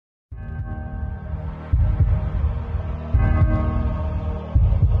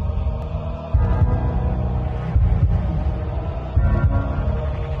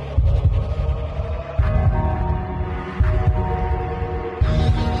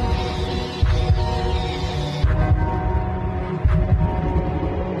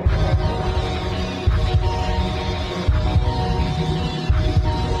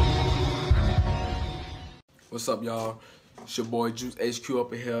What's up, y'all? It's your boy Juice HQ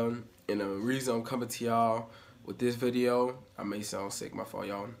up in here, and the reason I'm coming to y'all with this video, I may sound sick, my fault,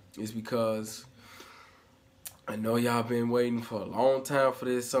 y'all, is because I know y'all been waiting for a long time for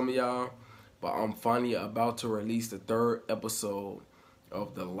this, some of y'all, but I'm finally about to release the 3rd episode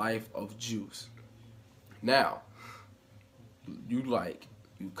of The Life of Juice. Now, you like,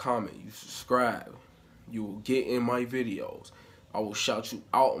 you comment, you subscribe, you will get in my videos. I will shout you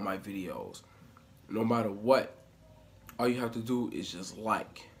out in my videos. No matter what, all you have to do is just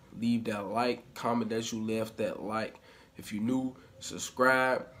like. Leave that like, comment that you left that like. If you're new,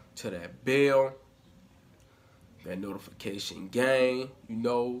 subscribe to that bell, that notification gang,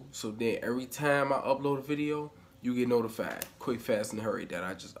 so then every time I upload a video, you get notified. Quick, fast, and hurry that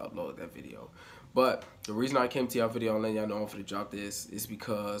I just uploaded that video. But the reason I came to y'all video and letting y'all know I'm finna drop this is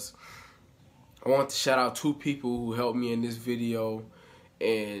because I want to shout out 2 people who helped me in this video,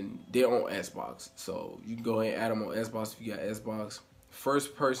 and they're on Xbox. So you can go ahead and add them on Xbox if you got Xbox.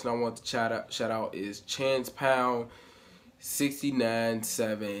 First person I want to shout out is Chance Pound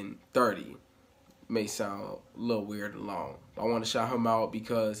 69730. May sound a little weird and long. I want to shout him out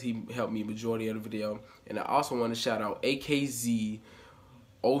because he helped me majority of the video. And I also want to shout out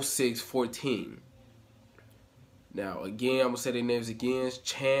AKZ0614. Now, again, I'm going to say their names again.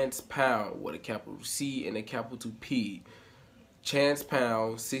 Chance Pound with a capital C and a capital P. Chance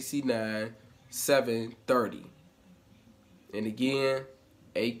Pound 69730. And again,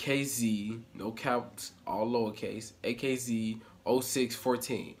 AKZ, no caps, all lowercase, AKZ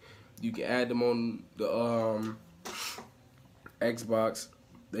 0614. You can add them on the Xbox.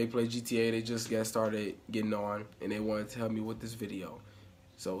 They play GTA. They just got started getting on, and they wanted to help me with this video.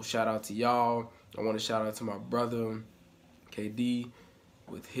 So shout out to y'all. I want to shout out to my brother KD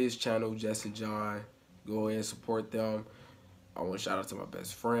with his channel, Justin John. Go ahead and support them. I want to shout out to my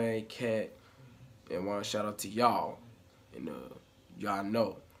best friend Kat, and I want to shout out to y'all. And y'all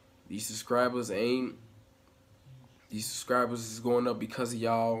know these subscribers is going up because of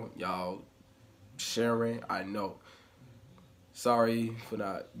y'all sharing. I know. Sorry for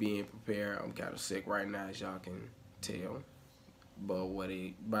not being prepared. I'm kind of sick right now, as y'all can tell. But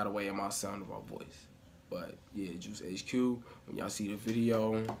by the way, it might sound of my voice. But yeah, Juice HQ. When y'all see the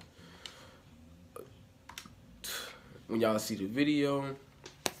video,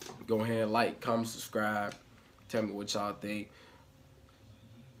 go ahead and like, comment, subscribe. Tell me what y'all think.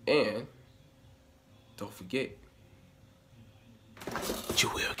 And don't forget, you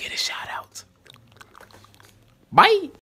will get a shout out. Bye.